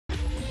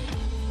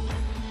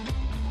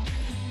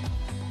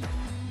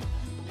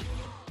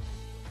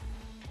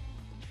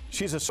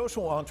She's a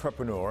social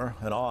entrepreneur,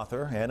 an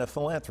author, and a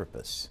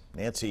philanthropist.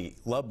 Nancy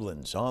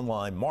Lublin's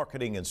online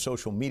marketing and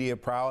social media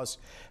prowess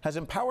has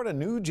empowered a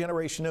new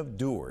generation of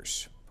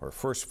doers. Her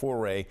first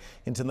foray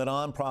into the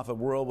nonprofit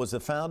world was the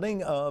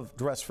founding of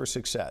Dress for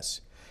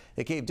Success.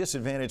 It gave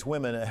disadvantaged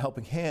women a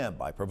helping hand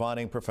by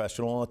providing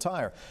professional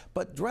attire.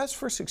 But Dress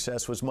for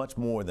Success was much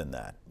more than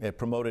that. It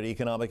promoted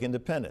economic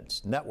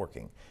independence,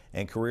 networking,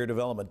 and career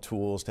development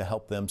tools to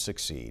help them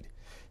succeed.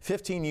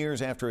 15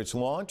 years after its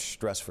launch,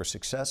 Dress for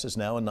Success is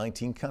now in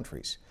 19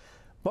 countries.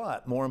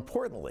 But more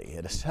importantly,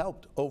 it has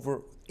helped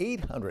over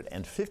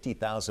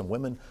 850,000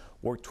 women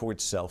work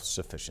towards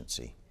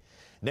self-sufficiency.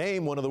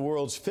 Named one of the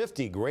world's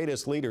 50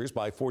 greatest leaders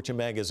by Fortune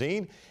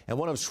magazine and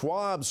one of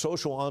Schwab's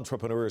Social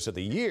Entrepreneurs of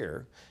the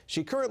Year,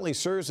 she currently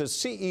serves as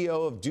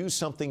CEO of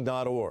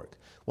DoSomething.org,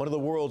 one of the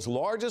world's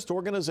largest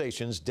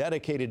organizations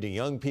dedicated to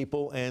young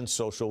people and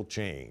social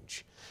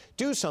change.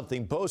 Do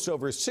Something boasts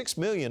over 6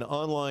 million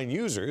online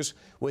users,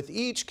 with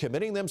each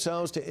committing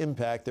themselves to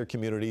impact their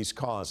community's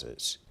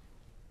causes.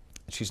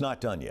 She's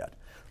not done yet.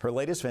 Her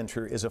latest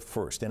venture is a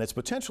first, and it's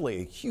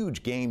potentially a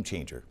huge game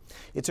changer.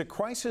 It's a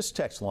crisis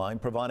text line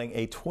providing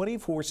a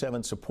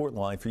 24/7 support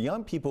line for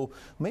young people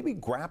who may be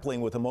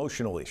grappling with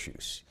emotional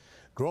issues.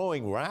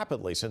 Growing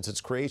rapidly since its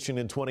creation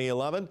in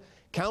 2011,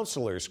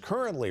 counselors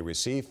currently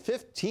receive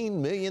 15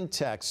 million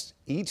texts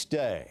each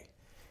day.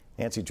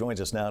 Nancy joins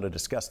us now to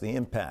discuss the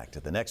impact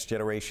of the next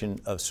generation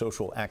of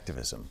social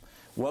activism.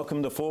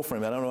 Welcome to Full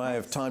Frame. I don't know if I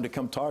have time to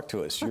come talk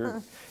to us.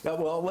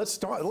 Well, let's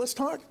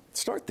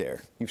start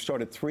there. You've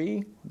started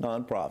 3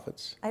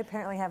 nonprofits. I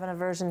apparently have an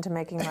aversion to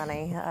making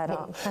money. I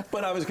don't.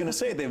 But I was going to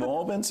say, they've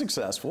all been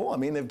successful. I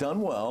mean, they've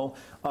done well.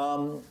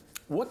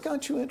 What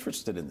got you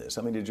interested in this?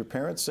 I mean, did your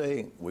parents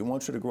say, we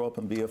want you to grow up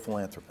and be a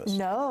philanthropist?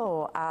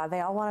 No, they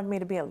all wanted me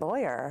to be a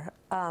lawyer.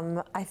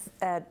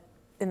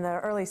 In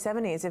the early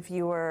 70s, if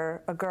you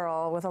were a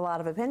girl with a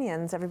lot of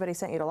opinions, everybody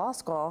sent you to law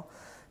school.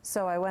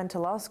 So I went to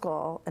law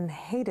school and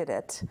hated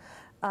it.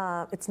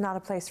 It's not a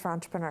place for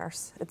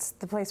entrepreneurs. It's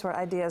the place where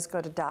ideas go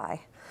to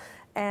die.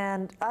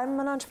 And I'm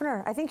an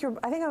entrepreneur. I think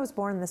I was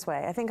born this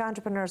way. I think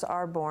entrepreneurs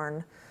are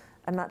born.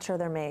 I'm not sure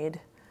they're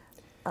made.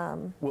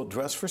 Well,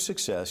 Dress for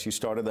Success, you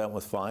started that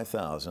with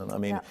 5,000. I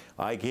mean, yeah.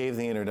 I gave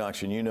the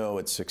introduction, you know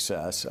it's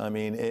success. I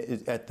mean,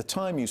 at the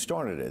time you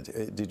started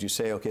it, did you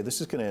say, okay, this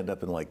is going to end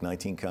up in like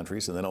 19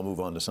 countries and then I'll move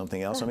on to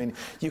something else? I mean,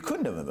 you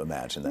couldn't have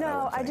imagined that.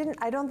 No, I didn't.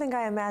 I don't think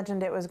I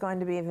imagined it was going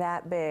to be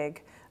that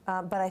big,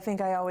 but I think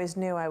I always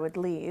knew I would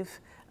leave.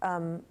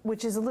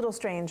 Which is a little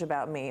strange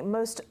about me.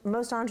 Most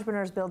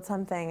entrepreneurs build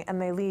something and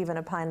they leave in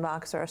a pine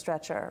box or a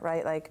stretcher,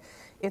 right? Like,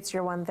 it's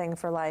your one thing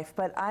for life.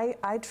 But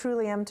I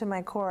truly am to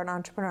my core an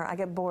entrepreneur. I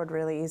get bored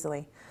really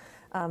easily.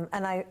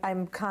 And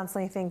I'm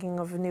constantly thinking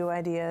of new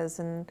ideas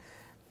and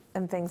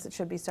things that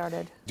should be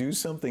started.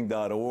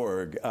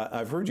 DoSomething.org,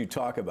 I've heard you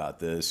talk about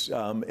this.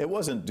 It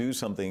wasn't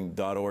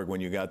DoSomething.org when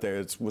you got there,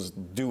 it was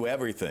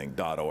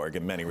DoEverything.org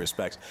in many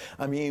respects.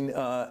 I mean,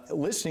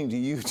 listening to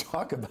you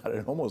talk about it,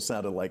 it almost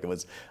sounded like it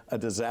was a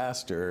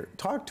disaster.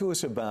 Talk to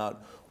us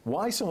about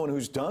why someone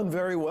who's done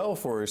very well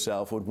for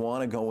herself would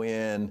want to go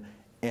in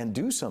and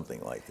do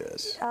something like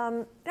this.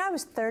 I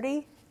was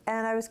 30.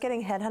 And I was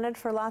getting headhunted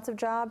for lots of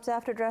jobs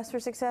after Dress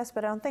for Success,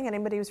 but I don't think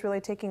anybody was really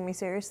taking me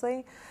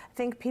seriously. I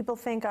think people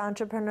think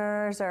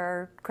entrepreneurs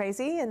are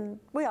crazy, and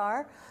we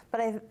are,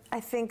 but I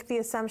think the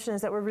assumption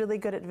is that we're really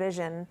good at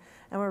vision,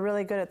 and we're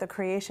really good at the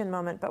creation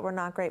moment, but we're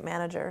not great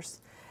managers.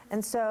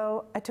 And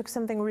so I took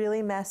something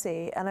really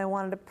messy, and I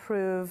wanted to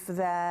prove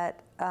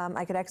that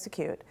I could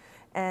execute.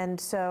 And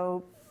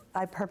so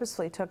I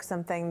purposefully took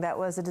something that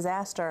was a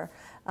disaster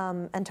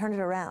and turned it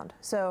around.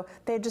 So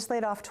they had just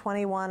laid off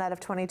 21 out of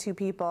 22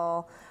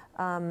 people.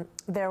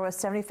 There was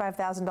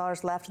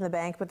 $75,000 left in the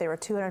bank, but they were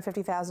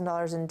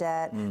 $250,000 in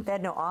debt. They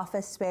had no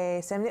office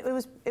space. I mean,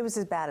 it was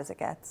as bad as it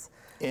gets.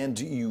 And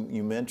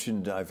you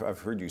mentioned, I've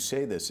heard you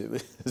say this, it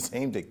was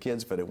aimed at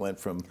kids, but it went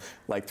from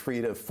like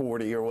 3 to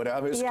 40 or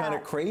whatever. It was kind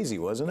of crazy,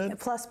 wasn't it?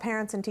 Plus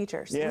parents and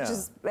teachers, which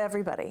is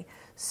everybody.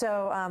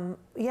 So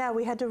yeah,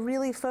 we had to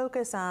really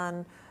focus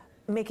on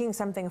making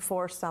something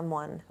for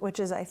someone, which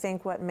is, I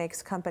think, what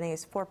makes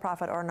companies,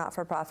 for-profit or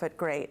not-for-profit,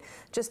 great.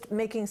 Just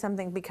making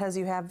something because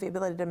you have the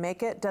ability to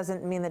make it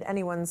doesn't mean that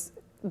anyone's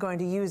going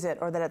to use it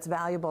or that it's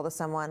valuable to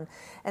someone.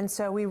 And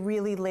so we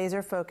really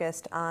laser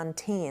focused on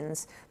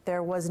teens.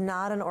 There was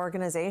not an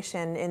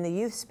organization in the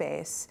youth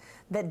space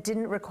that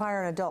didn't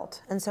require an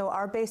adult. And so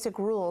our basic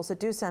rules at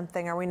Do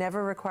Something are we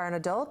never require an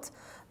adult,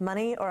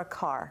 money, or a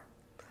car.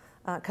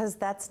 Because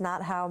that's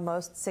not how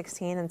most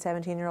 16 and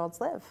 17-year-olds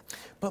live.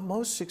 But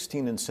most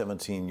 16 and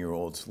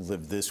 17-year-olds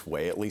live this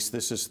way. At least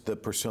this is the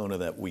persona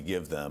that we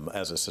give them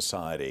as a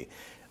society.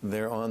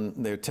 They're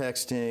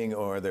texting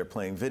or they're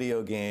playing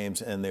video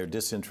games and they're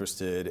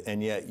disinterested,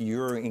 and yet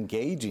you're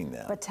engaging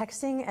them. But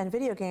texting and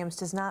video games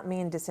does not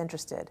mean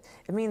disinterested.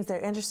 It means they're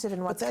interested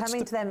in what's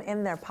coming to them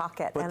in their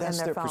pocket and in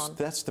their phone.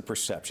 That's the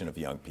perception of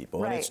young people,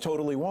 right. And it's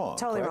totally wrong.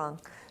 Totally wrong.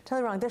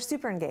 Totally wrong. They're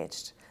super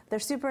engaged. They're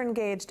super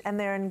engaged, and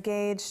they're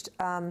engaged,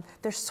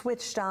 they're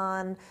switched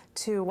on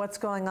to what's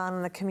going on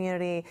in the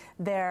community.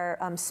 They're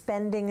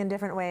spending in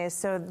different ways.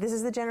 So this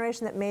is the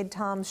generation that made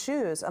Tom's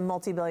Shoes a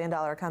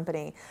multi-billion-dollar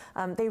company.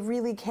 They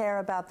really care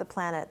about the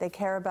planet. They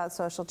care about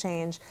social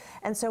change.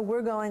 And so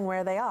we're going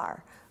where they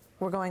are.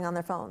 We're going on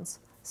their phones.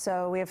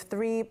 So we have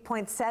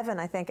 3.7,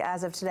 I think,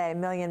 as of today,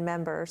 million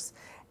members.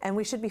 And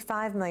we should be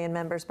 5 million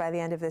members by the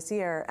end of this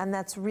year. And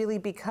that's really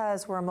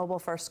because we're a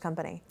mobile-first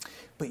company.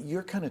 But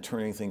you're kind of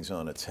turning things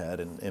on its head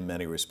in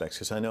many respects,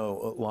 because I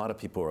know a lot of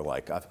people are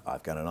like,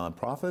 I've got a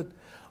nonprofit.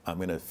 I'm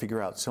going to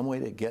figure out some way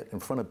to get in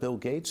front of Bill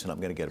Gates, and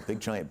I'm going to get a big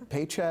giant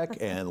paycheck,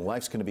 and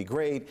life's going to be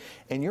great.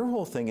 And your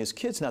whole thing is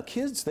kids. Now,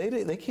 kids,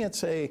 they can't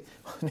say,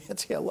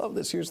 Nancy, I love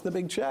this. Here's the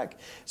big check.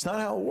 It's not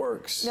how it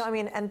works. No, I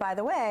mean, and by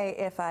the way,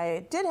 if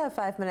I did have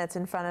 5 minutes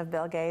in front of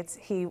Bill Gates,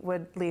 he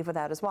would leave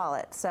without his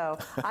wallet. So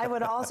I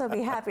would also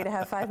be happy to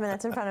have 5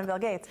 minutes in front of Bill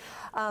Gates.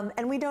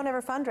 And we don't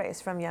ever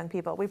fundraise from young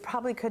people. We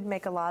probably could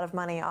make a lot of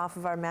money off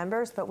of our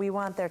members, but we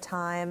want their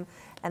time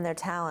and their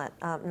talent,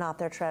 not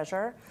their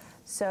treasure.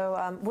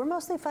 So we're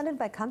mostly funded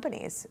by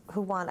companies who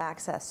want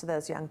access to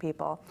those young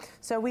people.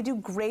 So we do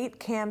great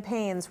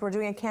campaigns. We're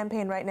doing a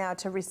campaign right now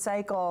to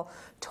recycle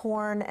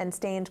torn and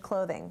stained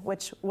clothing,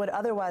 which would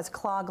otherwise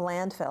clog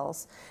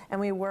landfills. And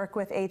we work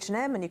with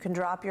H&M, and you can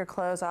drop your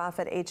clothes off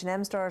at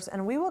H&M stores,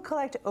 and we will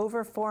collect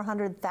over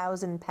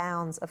 400,000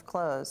 pounds of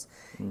clothes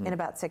in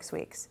about 6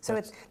 weeks. So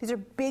these are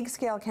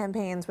big-scale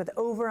campaigns with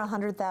over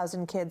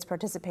 100,000 kids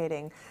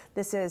participating.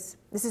 This is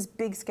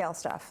big-scale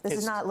stuff. This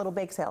is not little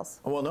bake sales.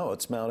 Well, no,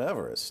 it's Mount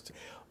Everest.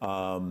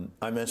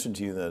 I mentioned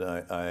to you that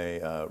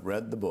I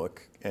read the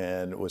book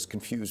and was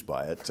confused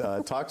by it.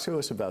 Talk to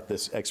us about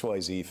this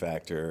XYZ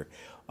factor,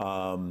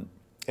 and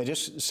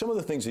just some of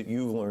the things that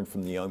you've learned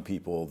from the young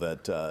people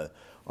that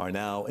are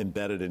now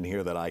embedded in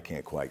here that I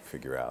can't quite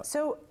figure out.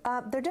 So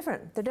they're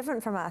different. They're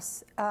different from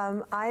us.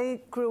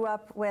 I grew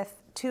up with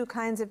 2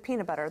 kinds of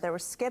peanut butter. There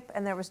was Skip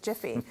and there was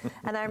Jiffy.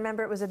 And I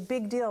remember it was a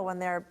big deal when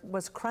there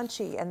was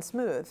crunchy and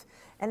smooth.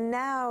 And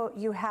now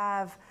you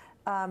have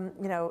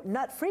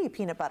nut-free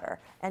peanut butter,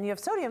 and you have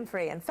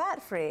sodium-free and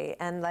fat-free,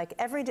 and like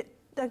 30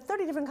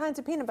 different kinds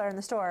of peanut butter in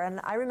the store. And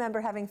I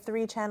remember having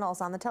 3 channels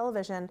on the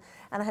television,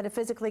 and I had to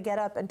physically get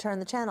up and turn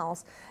the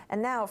channels.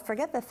 And now,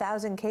 forget the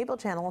 1,000 cable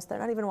channels. They're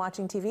not even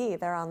watching TV.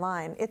 They're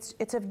online. It's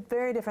a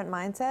very different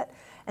mindset,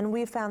 and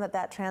we've found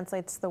that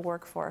translates to the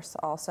workforce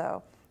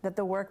also, that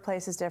the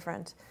workplace is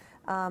different.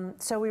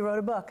 So we wrote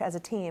a book as a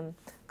team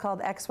called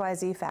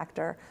XYZ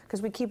Factor,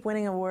 because we keep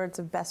winning awards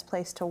of best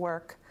place to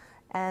work.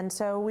 And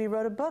so we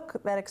wrote a book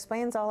that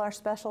explains all our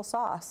special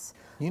sauce.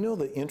 You know,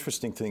 the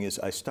interesting thing is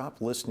I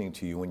stopped listening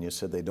to you when you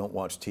said they don't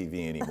watch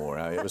TV anymore.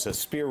 It was a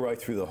spear right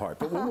through the heart.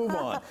 But we'll move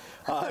on.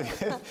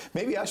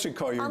 Maybe I should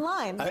call you.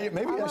 Online.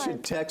 I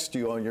should text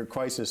you on your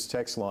crisis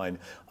text line,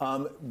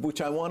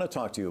 which I want to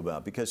talk to you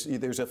about, because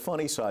there's a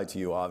funny side to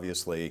you,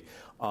 obviously,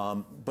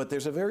 but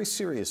there's a very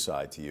serious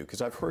side to you,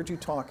 because I've heard you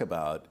talk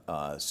about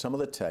some of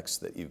the texts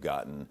that you've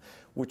gotten,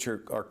 which are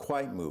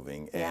quite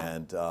moving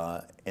and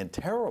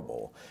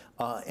terrible.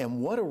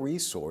 And what a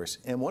resource,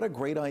 and what a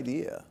great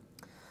idea.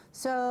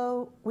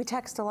 So we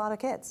text a lot of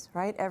kids,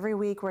 right? Every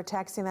week we're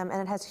texting them,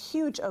 and it has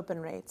huge open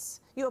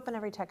rates. You open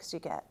every text you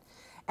get.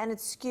 And it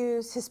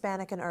skews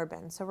Hispanic and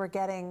urban, so we're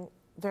getting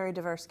very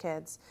diverse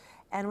kids.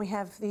 And we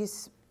have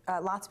these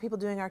lots of people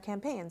doing our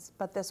campaigns,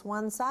 but this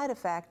one side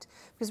effect,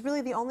 because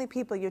really the only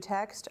people you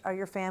text are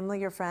your family,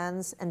 your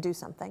friends, and do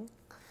something.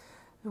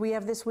 We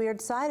have this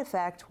weird side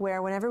effect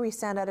where whenever we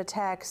send out a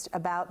text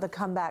about the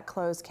Comeback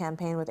Clothes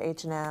campaign with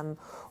H&M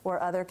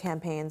or other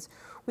campaigns,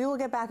 we will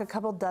get back a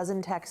couple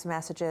dozen text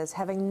messages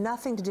having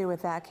nothing to do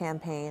with that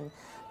campaign,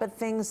 but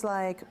things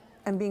like,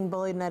 I'm being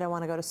bullied and I don't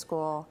want to go to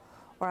school,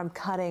 or I'm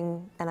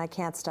cutting and I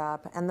can't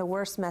stop. And the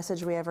worst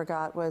message we ever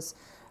got was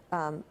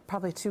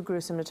probably too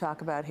gruesome to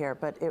talk about here,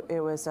 but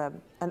it was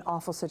an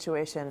awful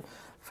situation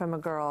from a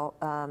girl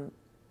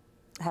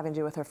having to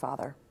do with her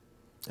father.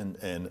 And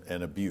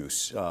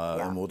abuse,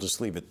 and we'll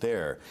just leave it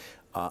there.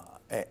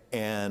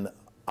 And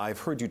I've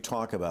heard you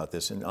talk about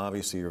this, and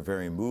obviously you're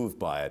very moved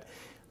by it.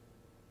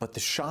 But the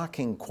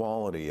shocking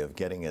quality of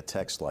getting a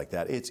text like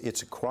that,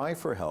 it's a cry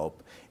for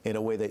help in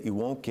a way that you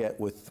won't get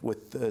with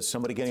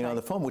somebody getting on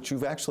the phone, which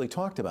you've actually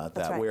talked about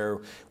that,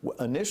 where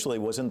initially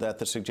wasn't that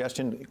the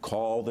suggestion,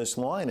 call this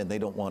line, and they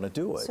don't want to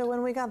do it. So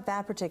when we got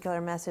that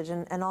particular message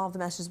and all of the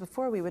messages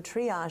before, we would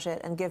triage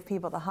it and give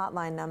people the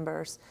hotline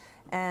numbers.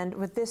 And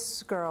with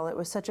this girl, it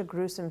was such a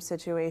gruesome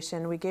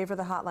situation. We gave her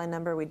the hotline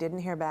number. We didn't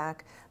hear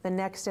back. The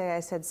next day,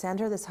 I said, send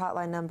her this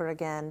hotline number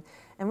again.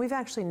 And we've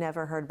actually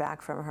never heard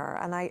back from her.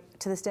 And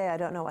to this day, I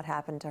don't know what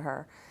happened to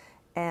her.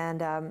 And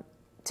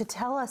to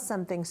tell us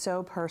something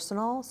so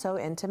personal, so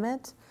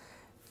intimate,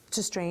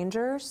 to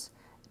strangers,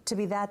 to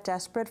be that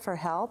desperate for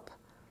help,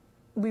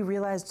 we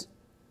realized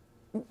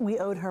we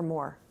owed her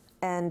more.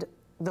 And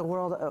the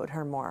world owed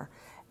her more.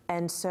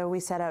 And so we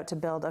set out to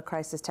build a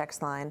crisis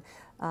text line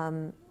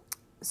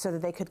so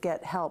that they could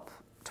get help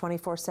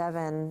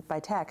 24/7 by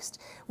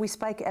text. We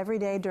spike every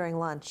day during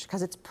lunch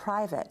because it's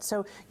private.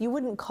 So you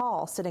wouldn't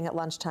call sitting at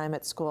lunchtime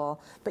at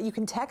school, but you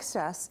can text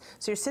us.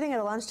 So you're sitting at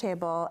a lunch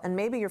table and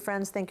maybe your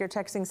friends think you're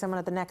texting someone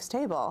at the next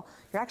table.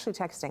 You're actually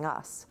texting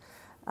us.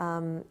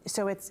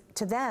 So it's,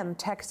 to them,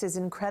 text is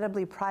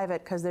incredibly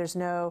private because there's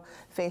no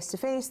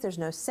face-to-face, there's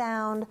no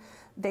sound.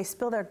 They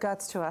spill their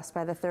guts to us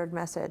by the third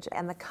message.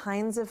 And the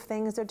kinds of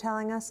things they're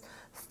telling us,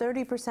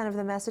 30% of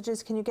the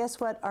messages, can you guess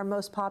what our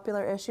most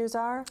popular issues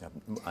are?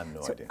 I have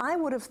no idea. I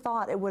would have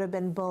thought it would have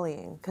been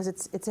bullying because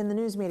it's in the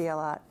news media a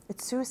lot.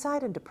 It's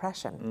suicide and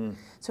depression.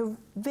 So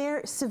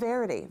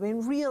severity, I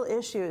mean, real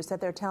issues that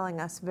they're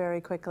telling us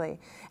very quickly.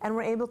 And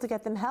we're able to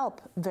get them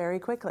help very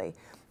quickly.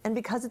 And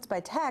because it's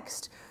by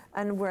text,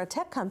 and we're a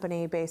tech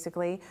company,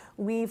 basically,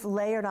 we've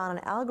layered on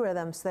an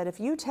algorithm so that if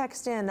you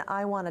text in,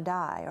 I want to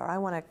die, or I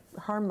want to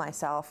harm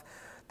myself,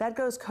 that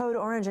goes code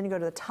orange and you go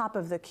to the top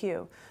of the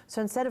queue. So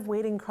instead of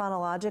waiting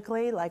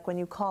chronologically, like when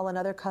you call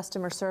another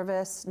customer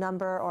service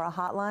number or a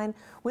hotline,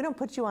 we don't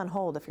put you on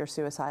hold if you're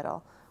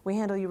suicidal. We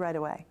handle you right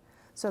away.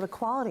 So the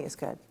quality is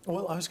good.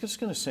 Well, I was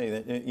just going to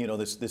say that, you know,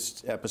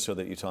 this episode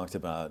that you talked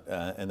about,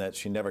 and that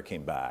she never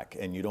came back,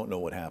 and you don't know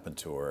what happened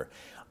to her.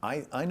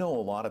 I know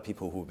a lot of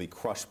people who would be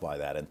crushed by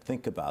that and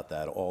think about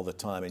that all the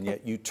time, and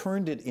yet you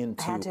turned it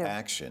into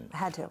action. I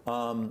had to.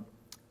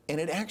 And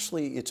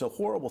it's a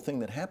horrible thing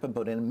that happened,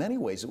 but in many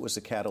ways it was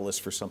a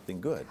catalyst for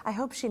something good. I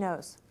hope she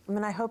knows. I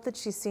mean, I hope that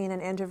she's seen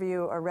an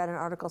interview or read an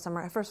article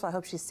somewhere. First of all, I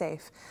hope she's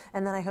safe.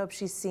 And then I hope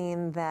she's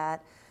seen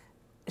that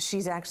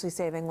she's actually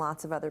saving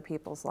lots of other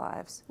people's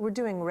lives. We're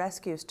doing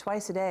rescues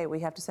twice a day. We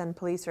have to send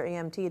police or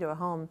EMT to a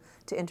home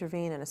to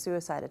intervene in a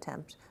suicide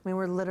attempt. I mean,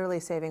 we're literally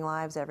saving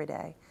lives every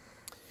day.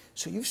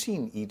 So you've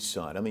seen each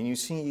side. I mean, you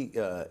see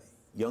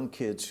young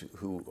kids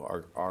who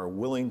are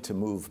willing to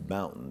move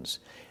mountains,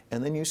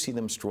 and then you see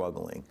them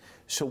struggling.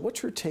 So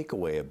what's your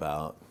takeaway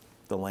about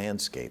the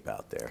landscape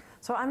out there?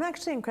 So I'm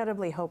actually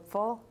incredibly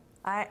hopeful.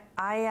 I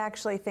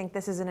actually think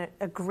this is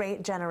a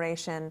great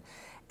generation,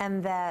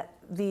 and that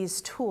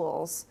these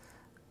tools,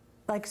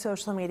 like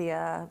social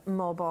media,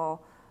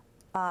 mobile,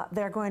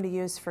 they're going to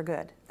use for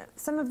good.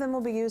 Some of them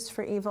will be used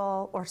for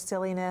evil or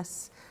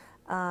silliness.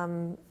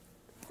 You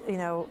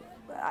know,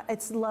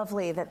 it's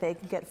lovely that they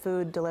can get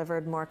food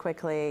delivered more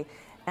quickly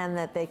and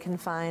that they can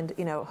find,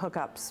 you know,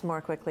 hookups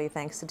more quickly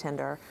thanks to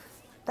Tinder.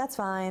 That's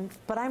fine,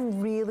 but I'm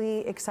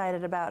really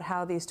excited about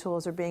how these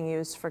tools are being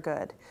used for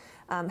good.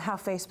 How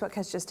Facebook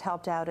has just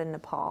helped out in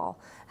Nepal,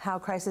 how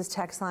Crisis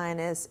Text Line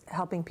is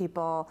helping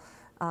people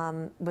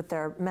with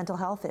their mental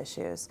health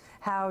issues,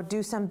 how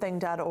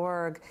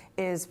DoSomething.org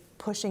is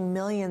pushing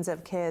millions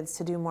of kids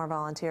to do more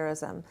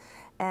volunteerism,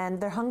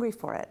 and they're hungry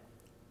for it.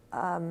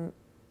 I'm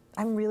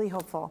really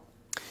hopeful.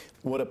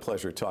 What a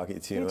pleasure talking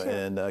to you,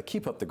 and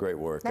keep up the great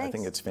work. Thanks. I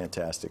think it's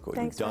fantastic what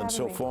Thanks you've done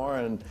so me. far,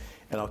 and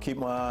I'll keep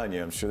my eye on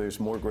you. I'm sure there's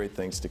more great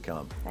things to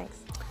come. Thanks.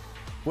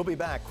 We'll be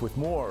back with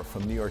more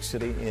from New York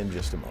City in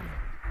just a moment.